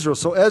commanded Israel.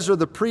 So Ezra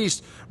the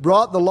priest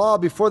brought the law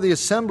before the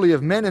assembly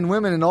of men and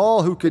women and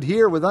all who could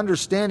hear with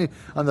understanding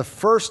on the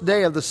first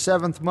day of the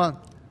 7th month.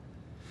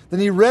 Then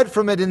he read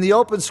from it in the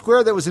open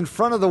square that was in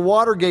front of the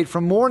water gate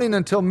from morning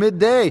until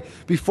midday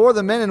before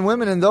the men and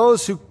women and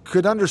those who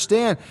could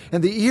understand.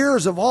 And the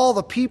ears of all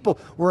the people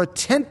were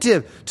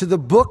attentive to the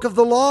book of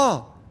the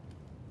law.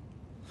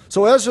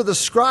 So Ezra the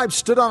scribe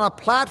stood on a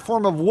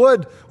platform of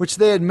wood which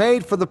they had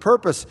made for the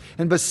purpose.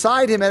 And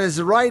beside him at his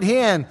right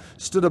hand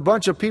stood a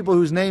bunch of people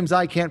whose names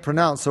I can't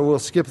pronounce, so we'll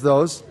skip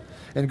those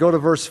and go to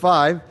verse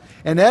 5.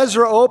 And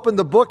Ezra opened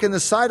the book in the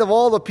sight of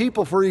all the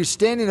people, for he was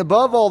standing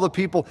above all the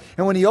people.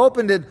 And when he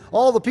opened it,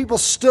 all the people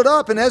stood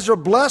up, and Ezra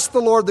blessed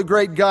the Lord, the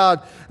great God.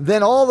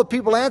 Then all the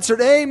people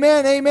answered,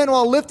 Amen, Amen,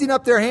 while lifting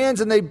up their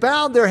hands, and they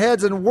bowed their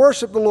heads and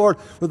worshiped the Lord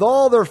with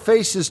all their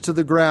faces to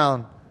the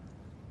ground."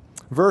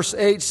 Verse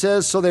 8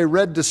 says, "So they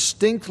read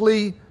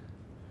distinctly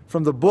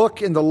from the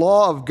book in the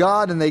law of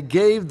God, and they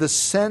gave the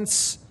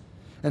sense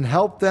and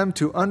helped them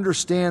to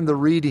understand the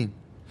reading.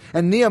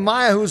 And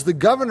Nehemiah, who was the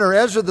governor,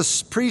 Ezra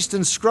the priest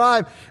and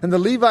scribe, and the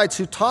Levites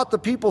who taught the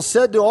people,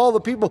 said to all the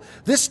people,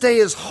 'This day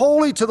is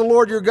holy to the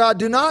Lord your God.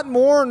 Do not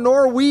mourn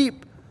nor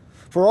weep.'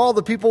 For all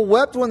the people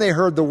wept when they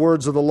heard the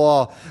words of the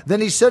law. Then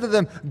he said to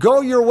them,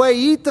 'Go your way,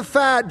 eat the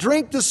fat,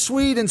 drink the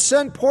sweet, and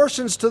send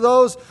portions to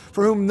those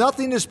for whom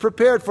nothing is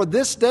prepared. For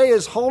this day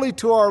is holy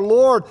to our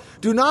Lord.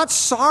 Do not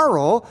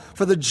sorrow,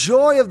 for the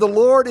joy of the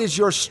Lord is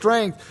your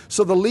strength.'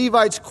 So the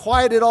Levites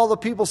quieted all the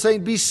people,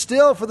 saying, 'Be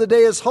still, for the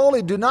day is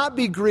holy. Do not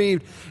be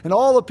grieved.' And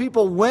all the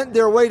people went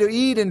their way to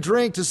eat and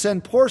drink, to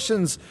send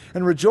portions,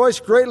 and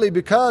rejoiced greatly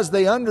because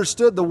they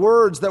understood the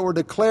words that were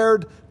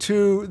declared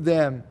to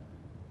them."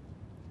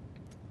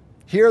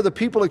 Here the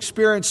people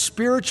experienced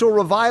spiritual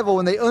revival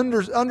when they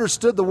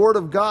understood the Word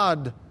of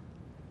God.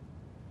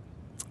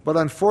 But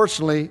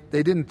unfortunately,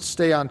 they didn't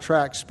stay on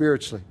track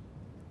spiritually.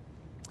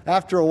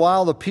 After a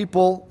while, the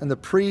people and the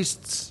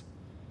priests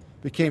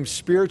became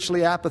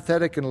spiritually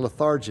apathetic and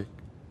lethargic.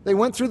 They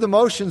went through the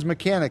motions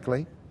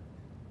mechanically,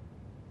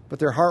 but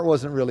their heart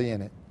wasn't really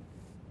in it.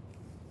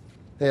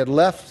 They had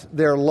left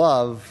their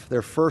love,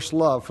 their first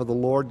love for the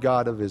Lord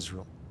God of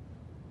Israel.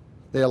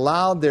 They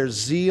allowed their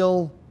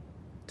zeal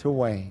to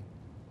wane.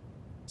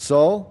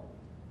 So,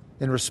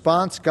 in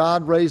response,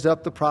 God raised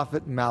up the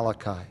prophet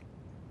Malachi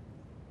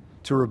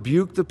to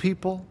rebuke the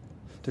people,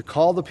 to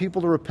call the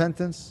people to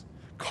repentance,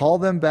 call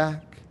them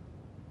back.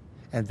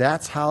 And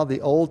that's how the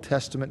Old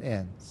Testament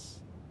ends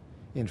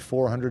in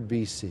 400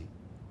 BC.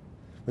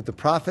 With the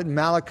prophet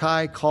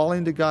Malachi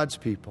calling to God's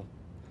people,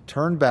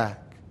 turn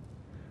back,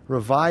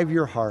 revive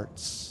your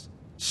hearts,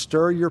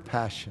 stir your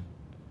passion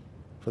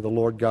for the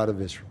Lord God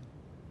of Israel.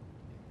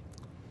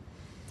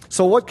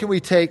 So what can we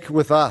take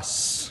with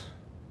us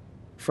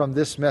from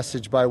this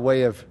message by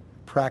way of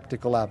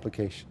practical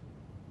application?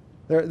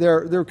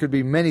 There could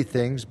be many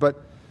things, but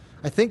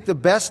I think the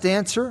best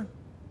answer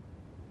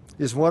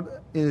is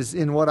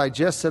in what I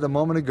just said a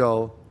moment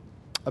ago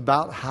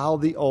about how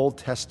the Old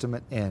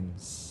Testament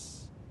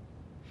ends.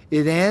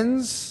 It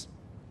ends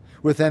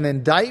with an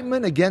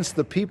indictment against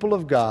the people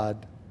of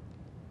God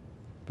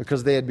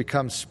because they had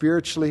become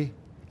spiritually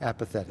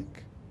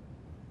apathetic.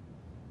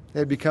 They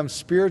had become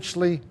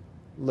spiritually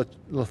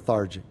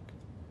lethargic.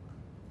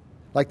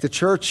 Like the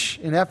church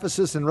in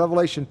Ephesus in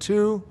Revelation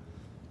 2,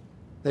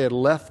 they had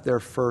left their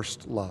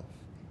first love.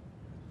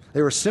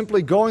 They were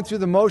simply going through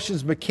the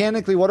motions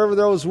mechanically, whatever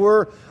those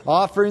were,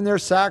 offering their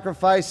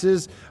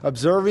sacrifices,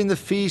 observing the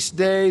feast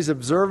days,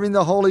 observing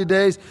the holy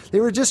days. They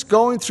were just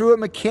going through it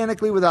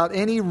mechanically without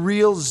any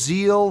real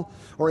zeal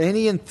or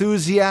any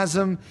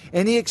enthusiasm,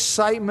 any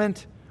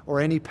excitement or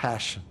any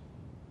passion.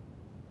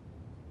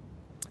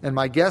 And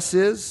my guess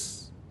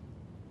is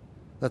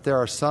that there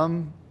are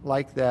some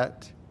like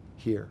that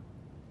here.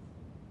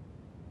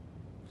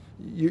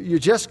 You're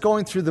just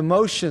going through the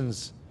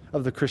motions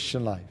of the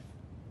Christian life.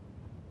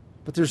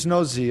 But there's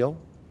no zeal.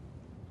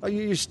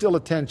 You still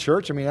attend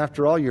church. I mean,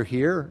 after all, you're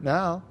here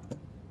now.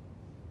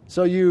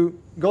 So you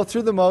go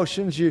through the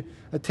motions, you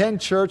attend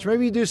church,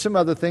 maybe you do some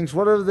other things,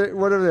 whatever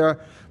they are.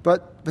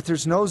 But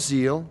there's no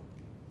zeal,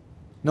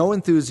 no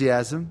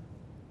enthusiasm,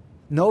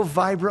 no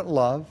vibrant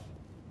love,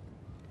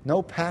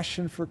 no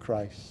passion for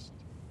Christ.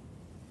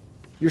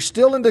 You're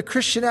still into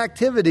Christian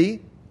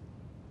activity,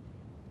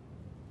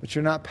 but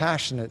you're not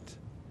passionate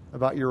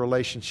about your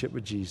relationship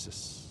with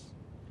Jesus.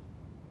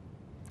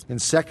 In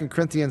 2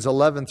 Corinthians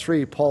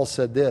 11:3, Paul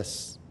said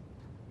this,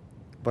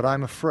 "But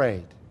I'm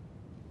afraid.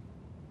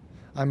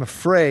 I'm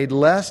afraid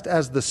lest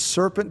as the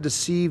serpent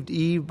deceived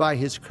Eve by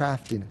his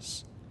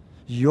craftiness,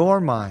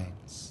 your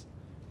minds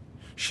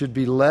should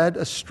be led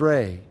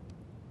astray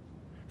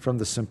from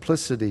the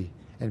simplicity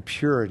and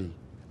purity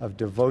of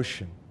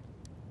devotion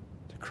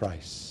to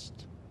Christ."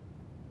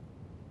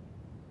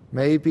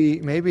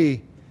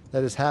 Maybe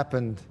that has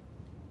happened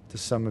to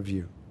some of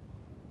you.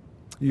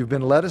 You've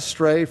been led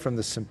astray from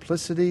the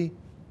simplicity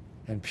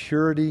and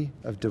purity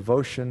of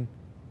devotion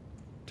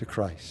to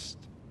Christ.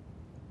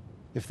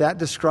 If that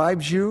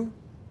describes you,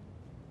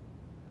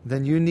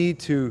 then you need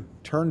to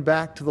turn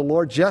back to the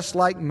Lord, just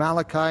like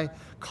Malachi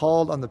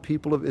called on the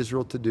people of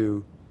Israel to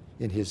do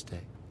in his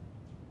day.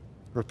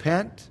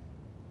 Repent,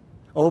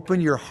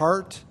 open your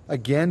heart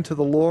again to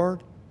the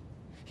Lord.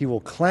 He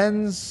will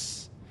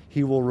cleanse,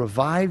 He will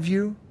revive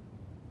you.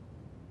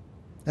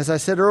 As I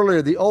said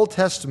earlier, the Old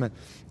Testament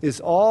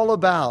is all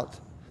about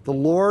the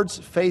Lord's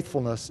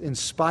faithfulness in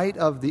spite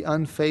of the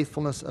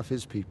unfaithfulness of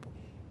His people.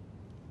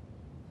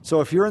 So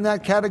if you're in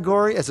that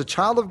category, as a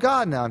child of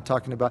God now I'm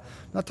talking about,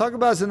 I'm not talking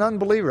about as an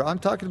unbeliever, I'm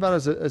talking about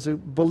as a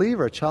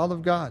believer, a child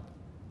of God.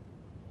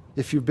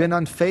 If you've been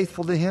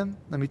unfaithful to Him,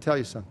 let me tell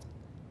you something.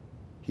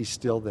 He's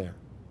still there.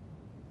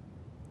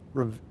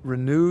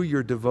 Renew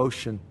your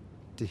devotion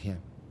to Him.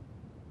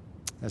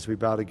 As we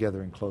bow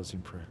together in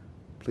closing prayer,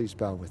 please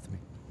bow with me.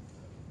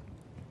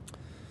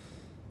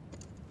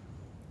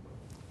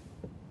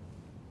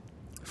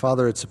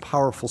 Father, it's a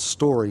powerful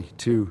story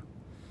to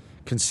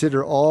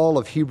consider all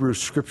of Hebrew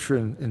Scripture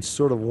in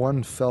sort of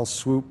one fell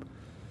swoop,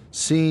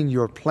 seeing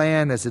your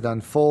plan as it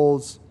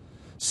unfolds,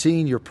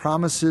 seeing your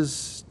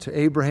promises to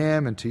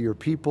Abraham and to your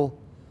people,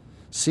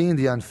 seeing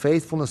the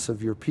unfaithfulness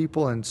of your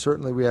people, and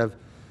certainly we have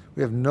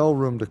no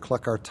room to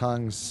cluck our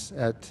tongues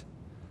at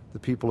the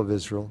people of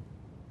Israel.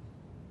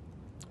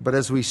 But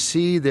as we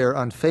see their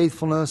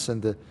unfaithfulness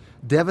and the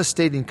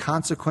devastating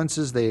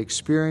consequences they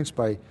experienced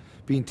by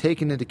being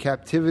taken into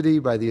captivity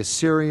by the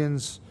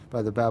Assyrians,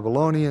 by the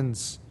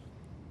Babylonians,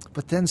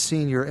 but then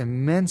seeing your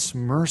immense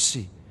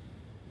mercy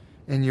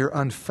and your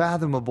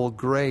unfathomable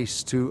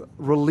grace to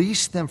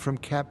release them from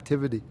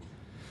captivity,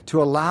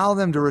 to allow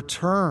them to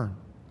return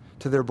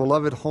to their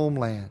beloved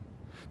homeland,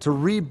 to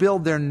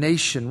rebuild their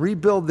nation,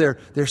 rebuild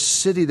their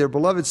city, their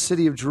beloved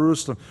city of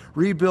Jerusalem,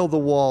 rebuild the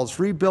walls,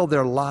 rebuild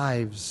their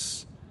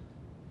lives.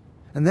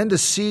 And then to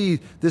see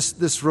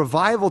this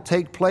revival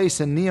take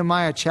place in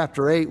Nehemiah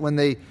chapter 8 when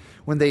they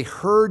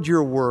heard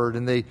your word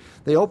and they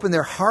opened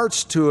their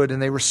hearts to it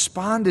and they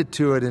responded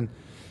to it. And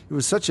it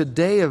was such a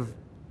day of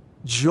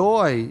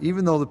joy,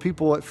 even though the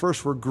people at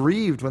first were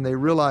grieved when they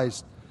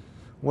realized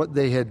what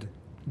they had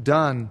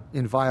done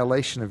in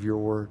violation of your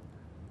word.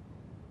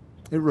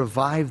 It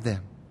revived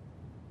them,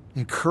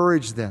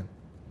 encouraged them,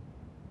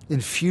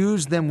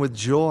 infused them with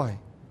joy.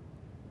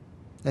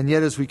 And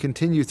yet as we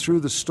continue through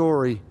the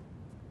story,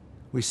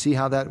 we see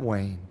how that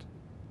waned.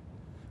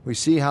 We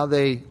see how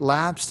they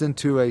lapsed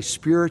into a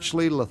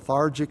spiritually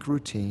lethargic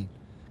routine,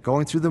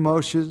 going through the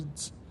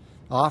motions,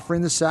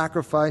 offering the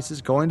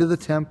sacrifices, going to the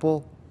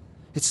temple.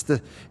 It's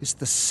the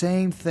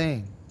same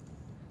thing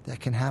that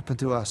can happen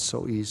to us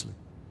so easily.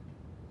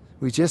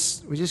 We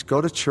just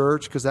go to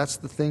church because that's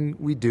the thing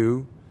we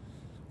do.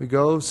 We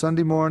go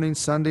Sunday morning,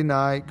 Sunday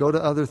night, go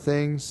to other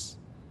things.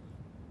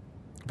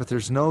 But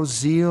there's no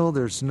zeal,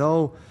 there's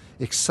no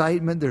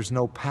excitement, there's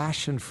no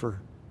passion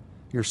for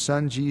your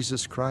Son,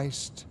 Jesus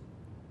Christ.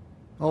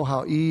 Oh,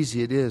 how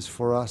easy it is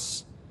for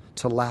us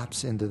to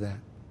lapse into that.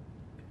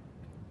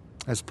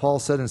 As Paul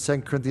said in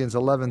 2 Corinthians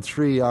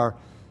 11:3,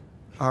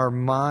 our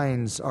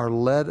minds are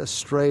led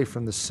astray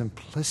from the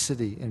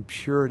simplicity and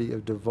purity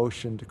of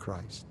devotion to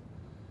Christ.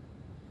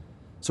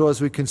 So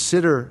as we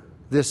consider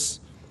this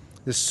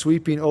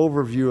sweeping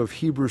overview of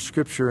Hebrew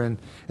Scripture, and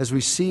as we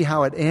see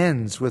how it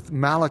ends with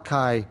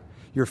Malachi,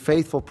 your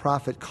faithful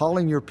prophet,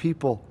 calling your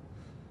people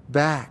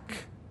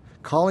back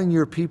calling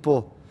your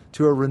people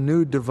to a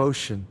renewed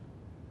devotion,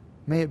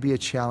 may it be a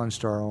challenge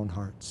to our own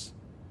hearts.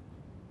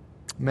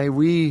 May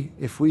we,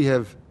 if we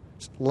have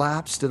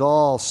lapsed at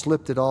all,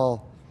 slipped at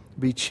all,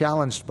 be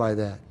challenged by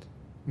that.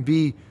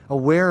 Be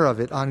aware of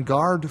it, on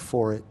guard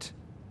for it.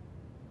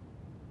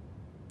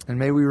 And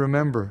may we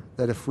remember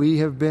that if we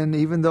have been,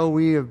 even though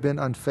we have been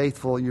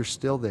unfaithful, you're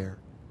still there.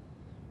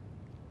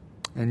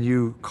 And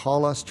you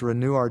call us to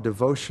renew our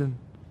devotion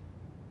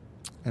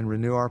and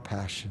renew our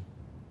passion.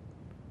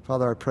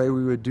 Father, I pray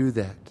we would do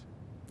that,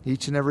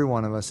 each and every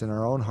one of us in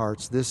our own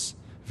hearts, this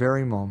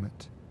very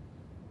moment.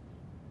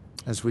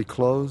 As we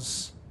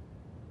close,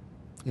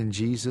 in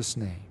Jesus'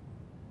 name,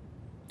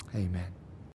 amen.